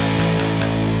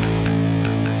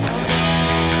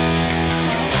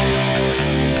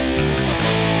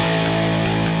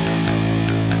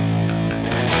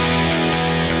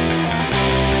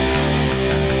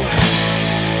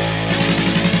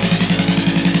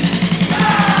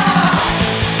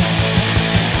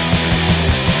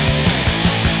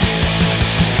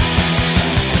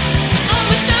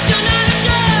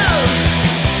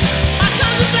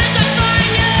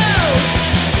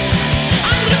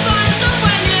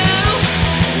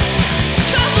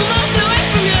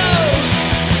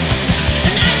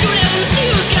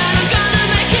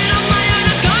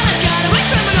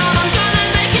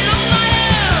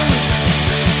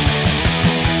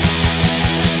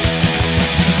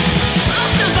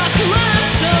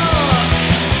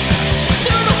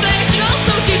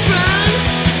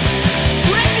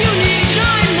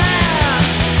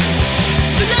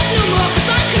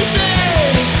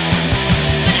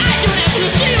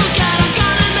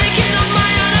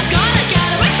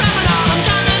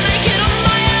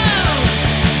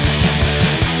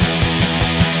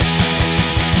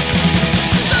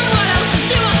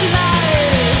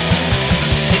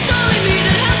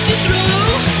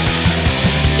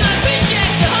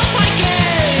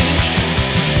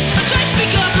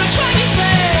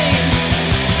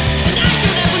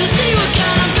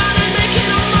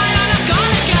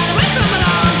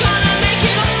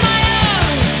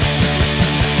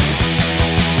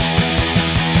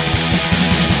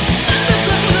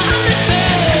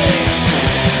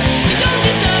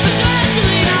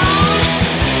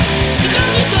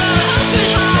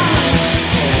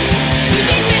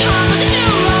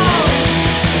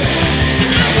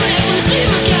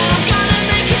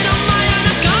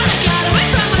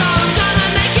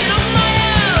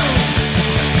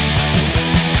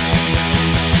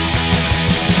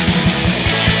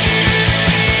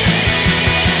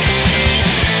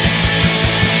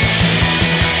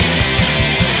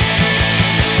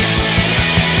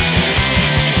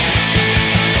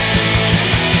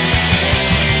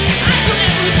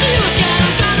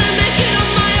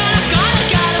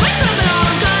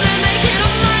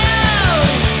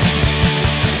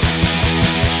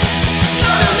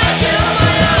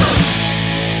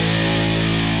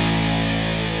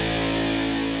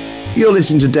 You're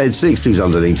listening to Dead 60s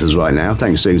underneath us right now.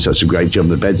 Thanks for doing such a great job on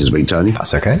the beds this week, Tony.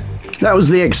 That's okay. That was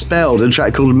The Expelled, a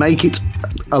track called Make It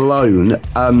Alone.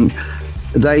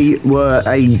 They were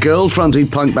a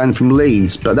girl-fronted punk band from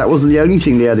Leeds, but that wasn't the only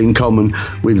thing they had in common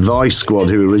with Vice Squad,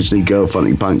 who were originally a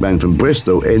girl-fronted punk band from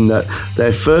Bristol, in that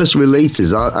their first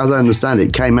releases, as I understand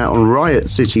it, came out on Riot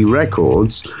City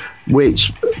Records,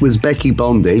 which was Becky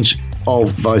Bondage of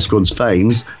Vice Squad's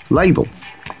fame's label.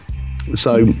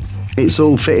 So it's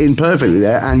all fit in perfectly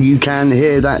there, and you can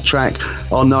hear that track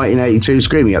on 1982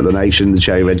 Screaming at the Nation, the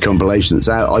Cherry Red compilation that's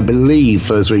out, I believe,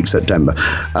 first week September.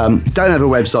 Don't have a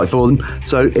website for them,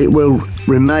 so it will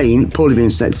remain Paulie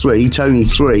Beans Net 3, Tony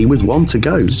 3, with one to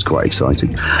go. This is quite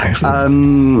exciting.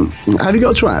 Excellent. Have you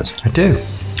got a twat? I do.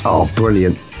 Oh,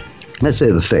 brilliant. Let's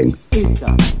hear the thing. It's a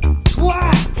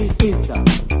twat. It's a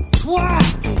twat.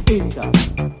 It's a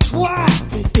twat.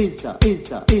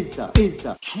 It's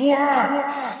a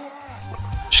twat.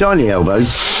 Shiny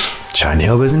elbows. Shiny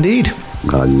elbows indeed.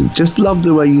 I just love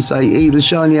the way you say either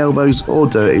shiny elbows or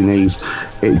dirty knees.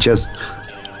 It gets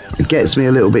me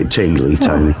a little bit tingly,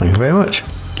 Tony. Thank you very much.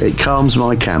 It calms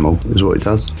my camel, is what it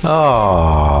does.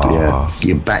 Oh. Yeah,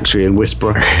 you Bactrian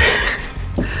whisperer.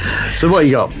 So what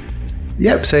you got?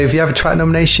 Yep, so if you have a twat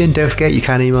nomination, don't forget you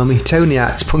can email me,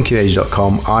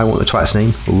 tony@punkyradio.com. I want the twat's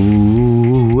name,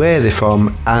 where they're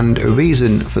from, and a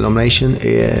reason for the nomination.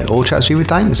 All chats we would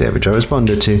thanks every Joe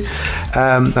responded to.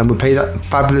 And we'll play that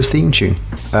fabulous theme tune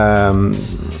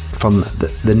from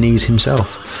the knees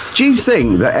himself. Do you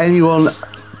think that anyone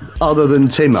other than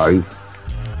Timo,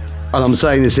 and I'm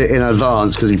saying this in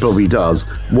advance because he probably does,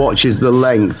 watches the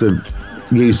length of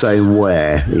you saying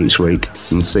where each week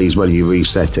and sees whether you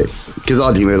reset it. Because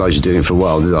I didn't realise you're doing it for a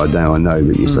while, did I? Now I know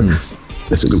that you said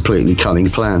that's a completely cunning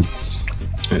plan.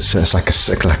 It's like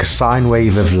a sine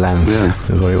wave of length.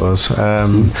 Yeah. Is what it was.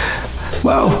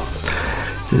 Well,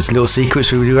 there's little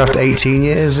secrets we do after 18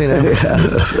 years. You know,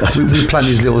 we plant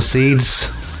these little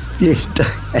seeds. Yeah.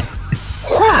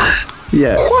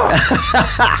 Yeah.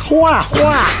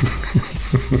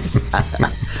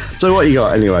 So what you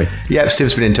got anyway? Yep,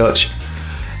 Steve's been in touch.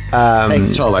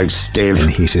 Tolo, Steve.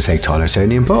 He says, "Hey, Tyler,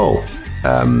 Tony, and Paul.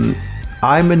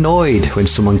 I'm annoyed when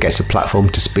someone gets a platform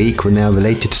to speak when they are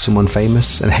related to someone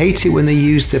famous, and hate it when they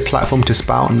use their platform to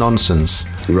spout nonsense."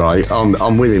 Right,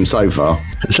 I'm with him so far.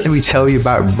 Let me tell you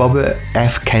about Robert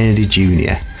F. Kennedy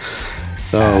Jr.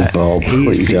 Oh, Bob,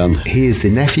 what you done? He is the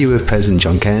nephew of President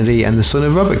John Kennedy and the son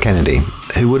of Robert Kennedy,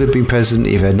 who would have been president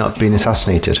if he had not been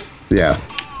assassinated. Yeah.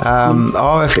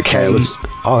 RFK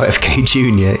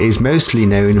Jr. is mostly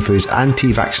known for his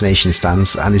anti-vaccination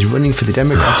stance and is running for the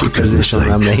Democratic presidential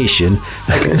nomination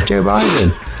against Joe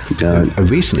Biden.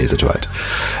 Recently, is that right?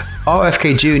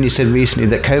 RFK Jr. said recently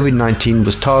that COVID-19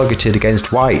 was targeted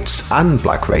against whites and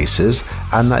black races,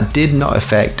 and that did not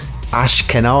affect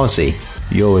Ashkenazi,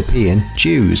 European,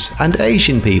 Jews, and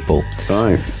Asian people.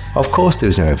 Right. Of course, there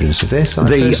was no evidence of this. The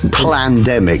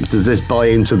plandemic. Does this buy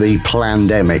into the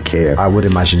plandemic here? I would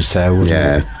imagine so.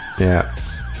 Wouldn't it? Yeah.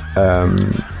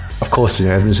 Of course, there's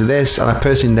no evidence of this, and I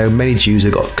personally know many Jews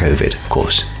that got COVID. Of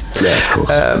course. Yeah, of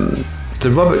course. So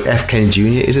Robert F. Kennedy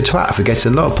Jr. is a twat for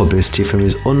getting a lot of publicity from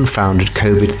his unfounded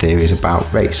COVID theories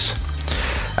about race.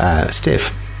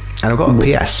 Stiff. And I've got a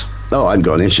PS. Oh, I haven't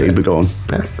got an issue, but go on.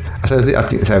 So I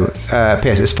think so.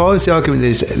 PS. As far as the argument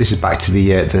is, this is back to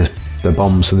the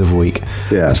bombs from the other week.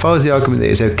 Yeah. As far as the argument that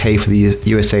it's okay for the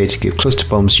USA to give cluster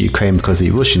bombs to Ukraine because the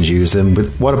Russians use them, but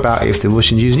what about if the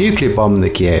Russians use nuclear bomb in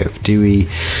the Kiev? Do we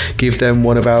give them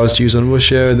one of ours to use on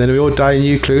Russia and then we all die in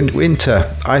nuclear winter?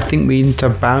 I think we need to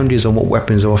have boundaries on what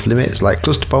weapons are off limits, like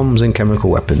cluster bombs and chemical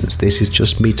weapons. This is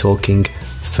just me talking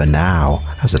for now.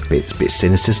 That's a bit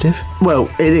sinister, Steve. Well,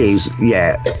 it is,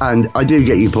 yeah, and I do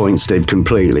get your point, Steve,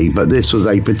 completely, but this was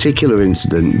a particular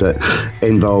incident that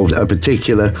involved a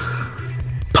particular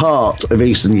part of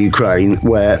eastern Ukraine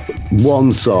where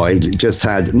one side just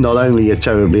had not only a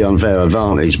terribly unfair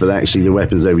advantage, but actually the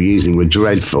weapons they were using were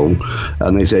dreadful,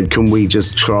 and they said, can we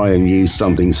just try and use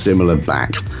something similar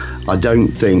back? I don't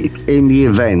think, in the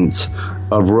event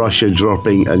of Russia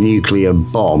dropping a nuclear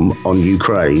bomb on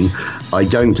Ukraine, I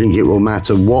don't think it will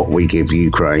matter what we give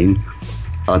Ukraine.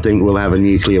 I think we'll have a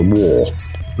nuclear war.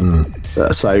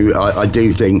 So I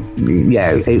do think,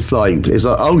 yeah, it's like,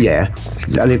 oh yeah.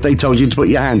 And if they told you to put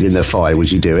your hand in the fire,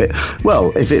 would you do it?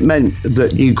 Well, if it meant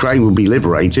that Ukraine would be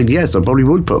liberated, yes, I probably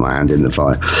would put my hand in the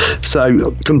fire.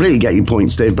 So completely get your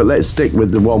point, Steve, but let's stick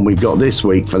with the one we've got this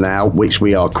week for now, which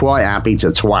we are quite happy to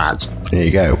twat. There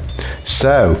you go.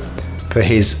 So, for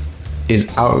his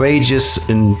outrageous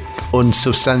and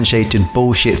unsubstantiated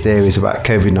bullshit theories about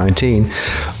COVID-19,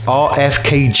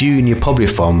 RFK Jr., probably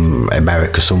from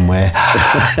America somewhere,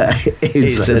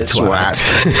 is a twat.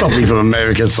 Probably from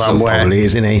America somewhere. Probably,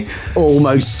 isn't he?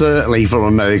 Almost certainly from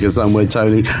America somewhere,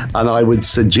 Tony. And I would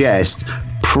suggest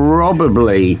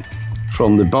probably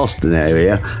from the Boston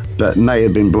area, but may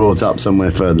have been brought up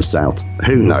somewhere further south.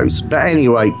 Who knows? But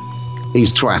anyway,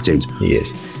 he's twatted. He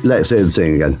is. Let's hear the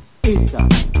thing again. It's a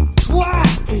twat.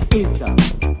 It's a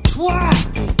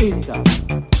twat. It's a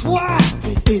twat.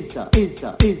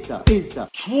 It's a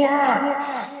twat.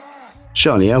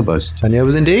 Shiny elbows. And it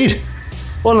was indeed.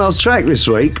 One last track this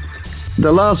week.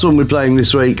 The last one we're playing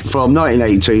this week from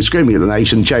 1982, Screaming at the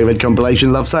Nation, Cherry Red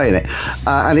compilation, love saying it.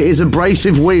 And it is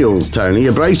Abrasive Wheels, Tony.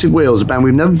 Abrasive Wheels, a band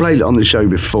we've never played it on the show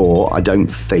before, I don't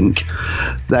think.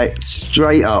 They're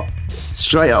straight up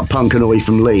punk and away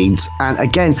from Leeds, and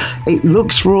again it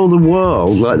looks for all the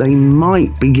world like they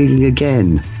might be gigging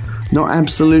again. Not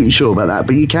absolutely sure about that,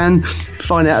 but you can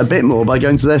find out a bit more by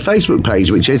going to their Facebook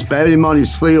page, which is, bear in mind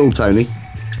it's 3 all, Tony,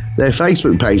 their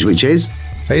Facebook page, which is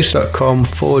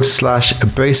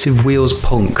facebook.com/Abrasive Wheels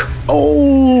Punk.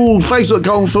 oh,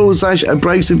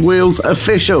 facebook.com/Abrasive Wheels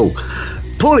Official.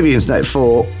 Paulie the Internet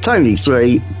 4, Tony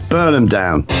 3, burn them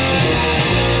down.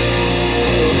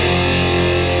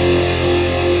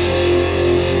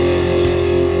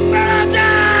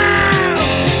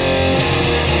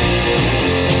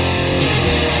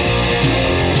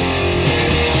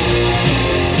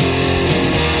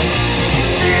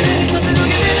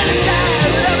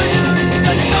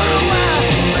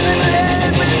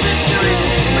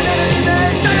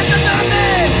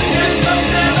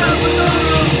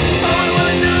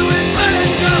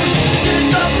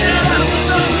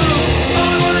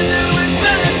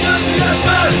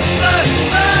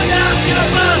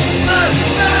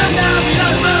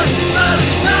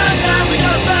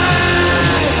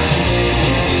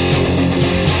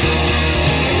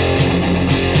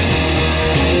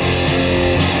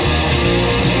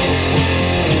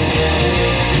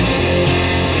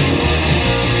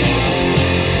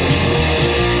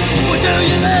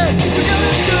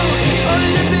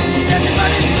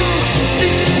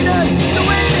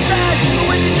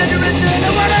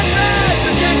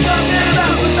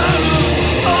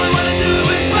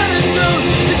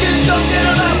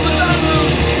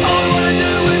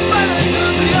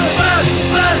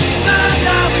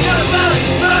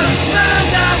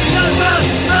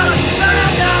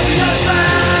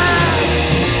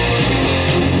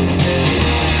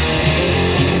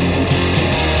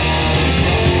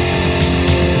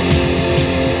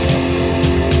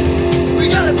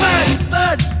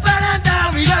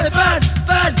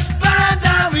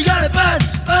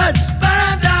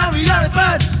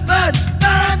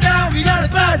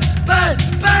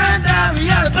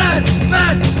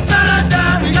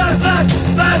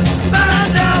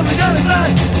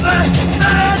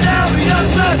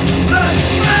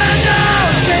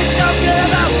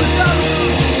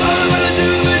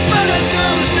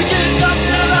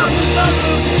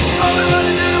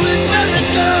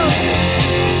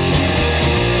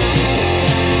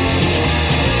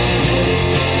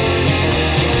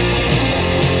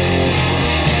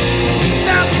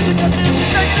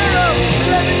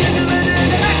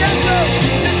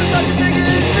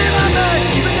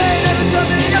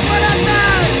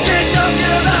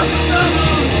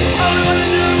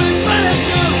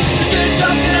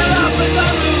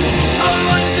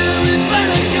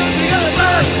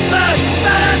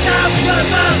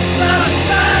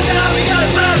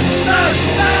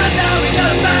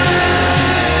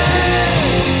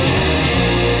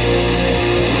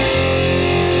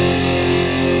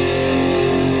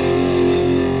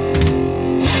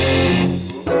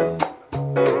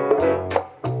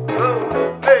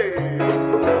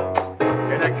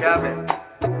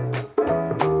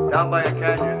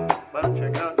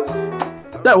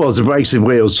 That was Abrasive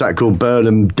Wheels track called Burn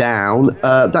 'Em Down.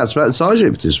 That's about the size of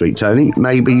it for this week, Tony.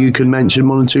 Maybe you can mention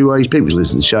one or two ways people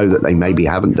listen to the show that they maybe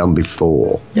haven't done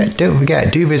before. Yeah, don't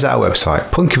forget, do visit our website,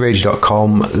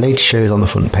 punkyradio.com. Latest shows on the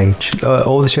front page.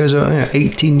 All the shows are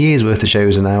 18 years worth of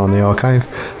shows are now on the archive.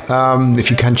 If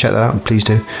you can check that out, please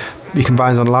do. You can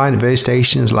find us online at various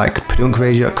stations like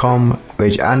punkyradio.com,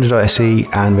 radioandroid.se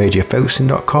and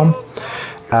radiofocusing.com.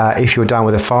 If you're down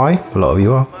with a Fi, a lot of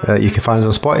you are, you can find us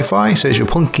on Spotify. Search for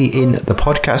Punky in the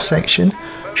podcast section.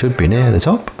 Should be near the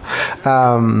top.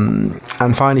 And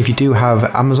finally, if you do have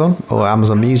Amazon or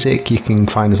Amazon Music, you can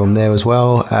find us on there as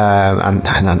well. And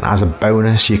as a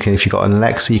bonus, you can, if you've got an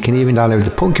Alexa, you can even download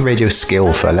the Punky Radio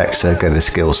skill for Alexa. Go to the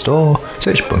skill store,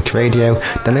 search Punky Radio,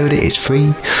 download it. It's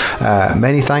free.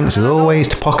 Many thanks as always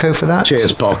to Poco for that.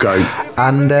 Cheers, Poco.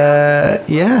 And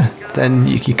then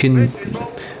you can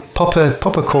pop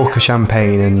a cork of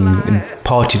champagne and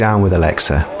party down with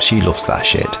Alexa. She loves that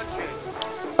shit.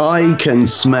 I can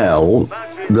smell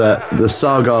that the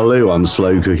sagaloo I'm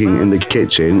slow cooking in the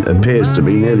kitchen appears to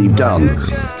be nearly done.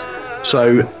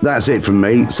 So that's it from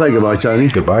me. Say goodbye, Tony.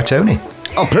 Goodbye, Tony.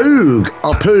 A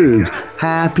poog.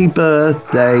 Happy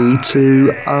birthday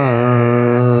to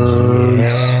us.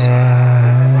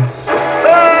 Yeah.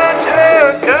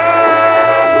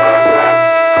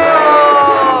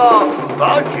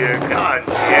 But you can't